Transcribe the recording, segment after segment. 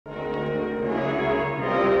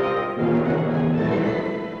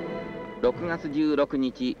6月16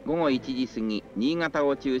日午後1時過ぎ、新潟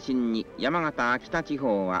を中心に山形・秋田地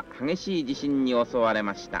方は激しい地震に襲われ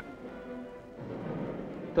ました。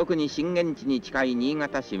特に震源地に近い新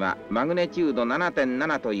潟市はマグネチュード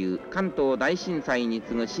 7.7 という関東大震災に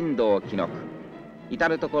次ぐ震度を記録。至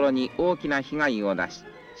る所に大きな被害を出し、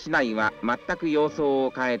市内は全く様相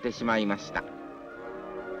を変えてしまいました。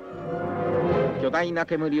巨大な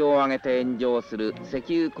煙を上げて炎上する石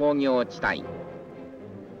油工業地帯。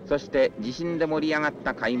そして地震で盛り上がっ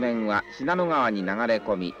た海面は信濃川に流れ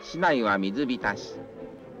込み、市内は水浸し。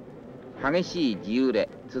激しい地揺れ、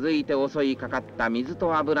続いて襲いかかった水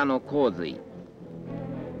と油の洪水。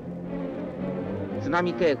津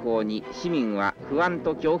波警報に市民は不安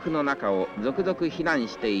と恐怖の中を続々避難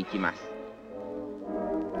していきます。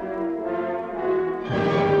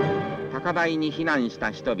高台に避難し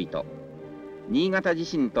た人々。新潟地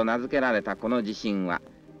震と名付けられたこの地震は、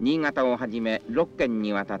新潟をはじめ6県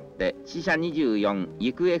にわたって死者24、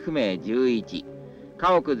行方不明11、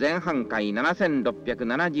家屋全半壊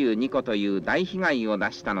7672戸という大被害を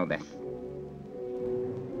出したのです。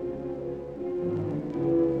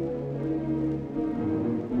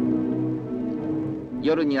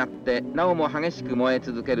夜になってなおも激しく燃え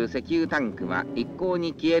続ける石油タンクは一向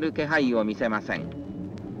に消える気配を見せません。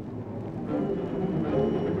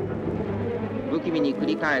不気味に繰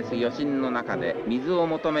り返す余震の中で水を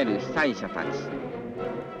求める被災者たち。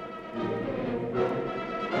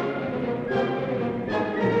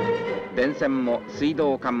電線も水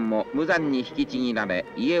道管も無残に引きちぎられ、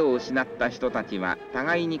家を失った人たちは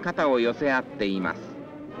互いに肩を寄せ合っています。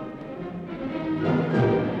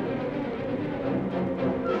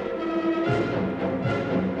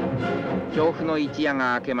恐怖の一夜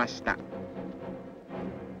が明けました。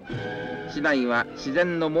市内は自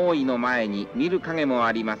然の猛威の前に見る影も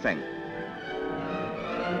ありません。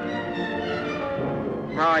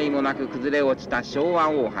たわいもなく崩れ落ちた昭和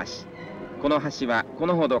大橋。この橋はこ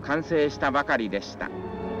のほど完成したばかりでした。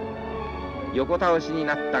横倒しに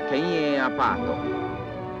なった県営アパート。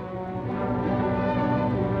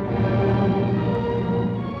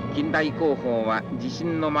近代工法は地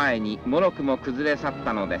震の前にもろくも崩れ去っ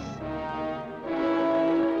たのです。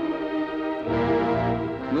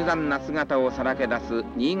無残な姿をさらけ出す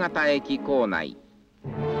新潟駅構内。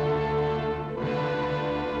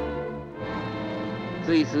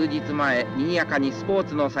つい数日前、賑やかにスポー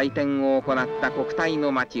ツの祭典を行った国体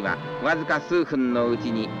の街は、わずか数分のう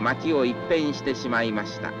ちに街を一変してしまいま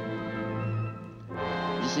した。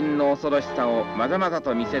地震の恐ろしさをまざまざ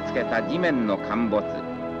と見せつけた地面の陥没。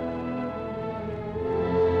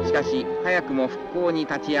しかし、早くも復興に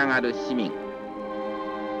立ち上がる市民。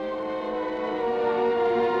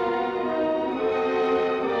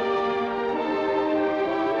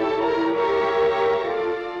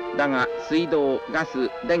だが水道、ガ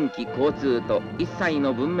ス、電気、交通と一切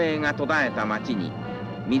の文明が途絶えた町に、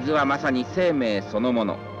水はまさに生命そのも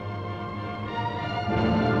の。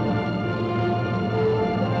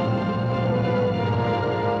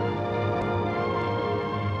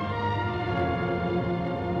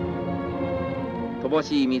乏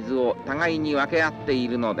しい水を互いに分け合ってい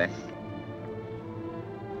るのです。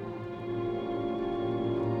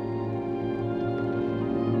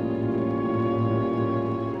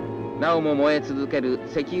なおも燃え続ける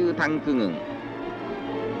石油タンク群。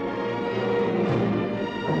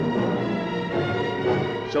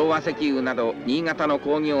昭和石油など新潟の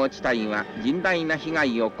工業地帯は甚大な被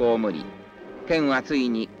害を被り、県はつい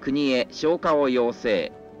に国へ消火を要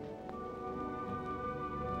請。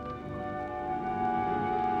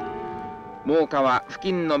猛火は付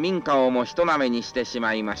近の民家をも人なめにしてし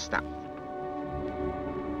まいました。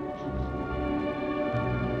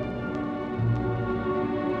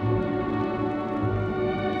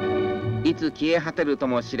いつ消え果てると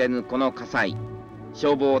も知れぬこの火災、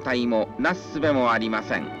消防隊もなすすべもありま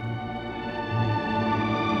せん。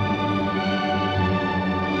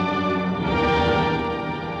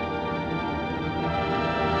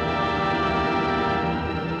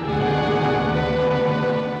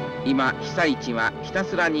今被災地はひた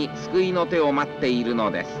すらに救いの手を待っているの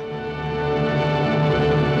です。